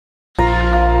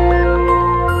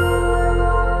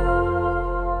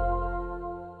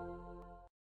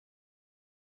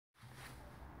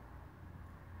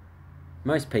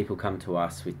Most people come to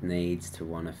us with needs to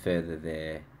want to further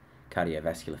their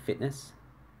cardiovascular fitness,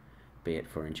 be it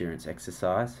for endurance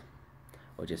exercise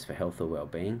or just for health or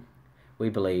well-being. We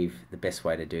believe the best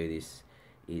way to do this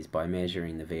is by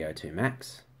measuring the VO2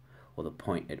 max, or the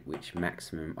point at which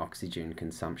maximum oxygen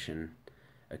consumption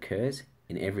occurs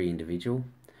in every individual,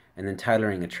 and then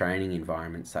tailoring a training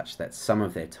environment such that some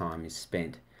of their time is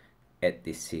spent at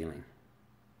this ceiling.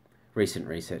 Recent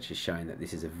research has shown that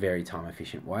this is a very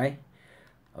time-efficient way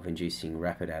of inducing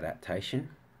rapid adaptation,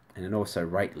 and it also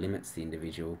rate limits the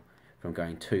individual from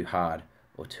going too hard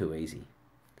or too easy.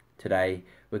 Today,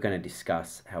 we're going to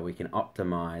discuss how we can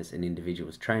optimize an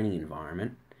individual's training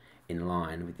environment in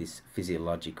line with this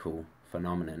physiological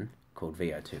phenomenon called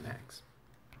VO2 max.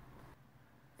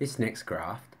 This next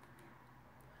graph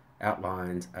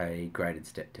outlines a graded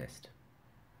step test.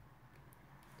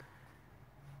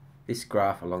 This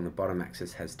graph along the bottom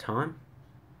axis has time.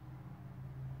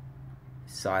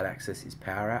 The side axis is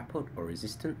power output or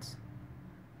resistance.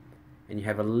 And you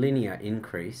have a linear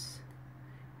increase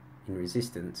in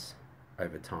resistance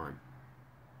over time.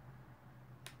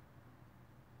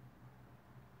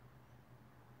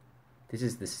 This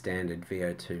is the standard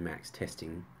VO2 max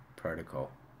testing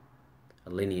protocol. A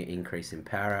linear increase in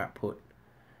power output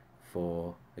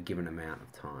for a given amount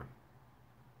of time.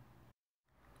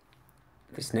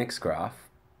 This next graph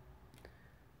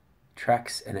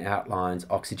tracks and outlines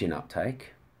oxygen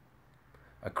uptake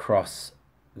across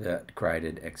the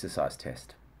graded exercise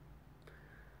test.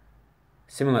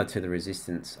 Similar to the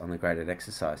resistance on the graded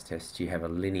exercise test, you have a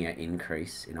linear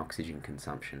increase in oxygen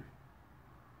consumption.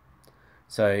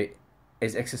 So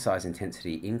as exercise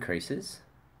intensity increases,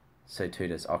 so too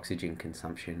does oxygen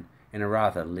consumption in a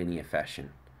rather linear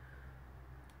fashion.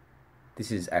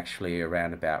 This is actually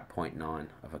around about 0.9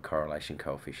 of a correlation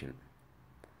coefficient.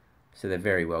 So they're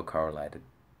very well correlated.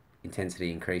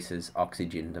 Intensity increases,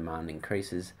 oxygen demand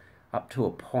increases, up to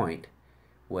a point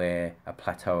where a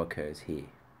plateau occurs here.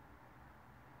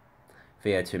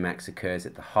 VO2 max occurs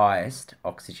at the highest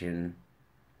oxygen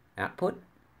output,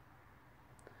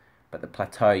 but the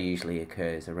plateau usually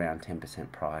occurs around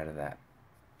 10% prior to that.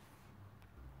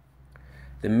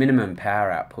 The minimum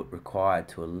power output required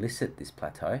to elicit this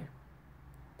plateau,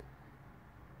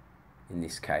 in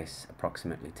this case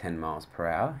approximately 10 miles per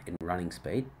hour in running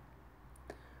speed,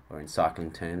 or in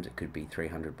cycling terms it could be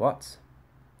 300 watts,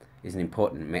 is an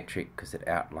important metric because it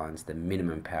outlines the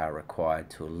minimum power required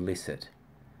to elicit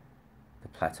the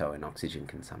plateau in oxygen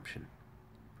consumption.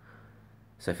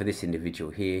 So for this individual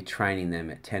here, training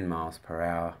them at 10 miles per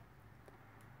hour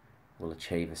will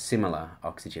achieve a similar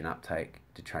oxygen uptake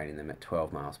to training them at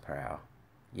 12 miles per hour.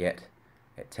 Yet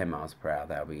at 10 miles per hour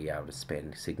they'll be able to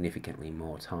spend significantly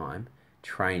more time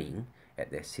training at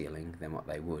their ceiling than what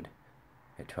they would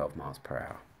at 12 miles per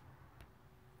hour.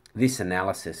 This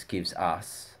analysis gives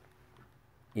us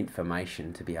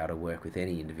information to be able to work with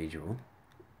any individual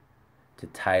to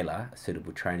tailor a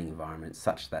suitable training environment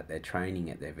such that they're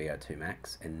training at their VO2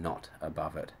 max and not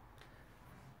above it.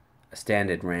 A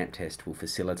standard ramp test will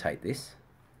facilitate this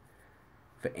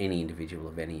for any individual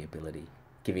of any ability,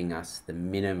 giving us the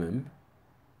minimum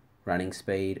running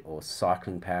speed or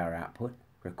cycling power output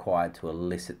required to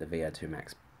elicit the VO2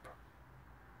 max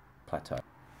plateau.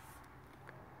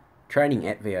 Training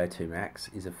at VO2 max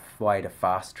is a way to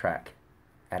fast track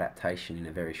adaptation in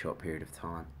a very short period of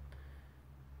time.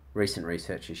 Recent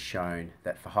research has shown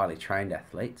that for highly trained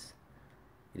athletes,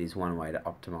 it is one way to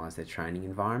optimize their training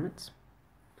environments,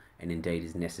 and indeed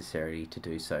is necessary to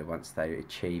do so once they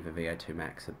achieve a VO2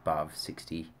 max above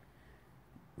 60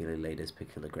 milliliters per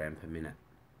kilogram per minute.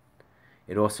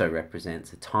 It also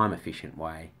represents a time-efficient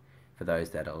way for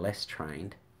those that are less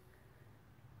trained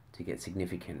to get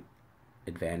significant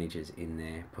advantages in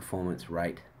their performance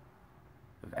rate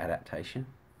of adaptation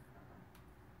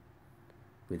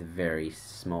with a very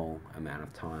small amount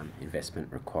of time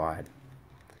investment required.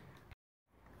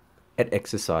 At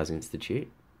Exercise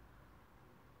Institute,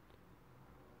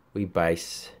 we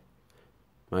base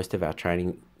most of our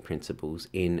training principles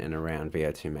in and around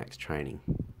VO2 max training.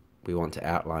 We want to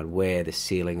outline where the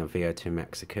ceiling of VO2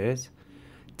 max occurs,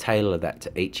 tailor that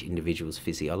to each individual's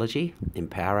physiology in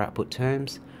power output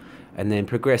terms, and then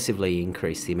progressively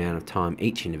increase the amount of time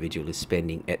each individual is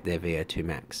spending at their VO2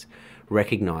 max,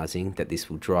 recognizing that this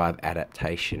will drive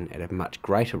adaptation at a much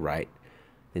greater rate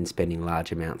than spending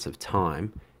large amounts of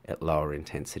time at lower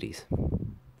intensities.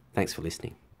 Thanks for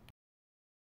listening.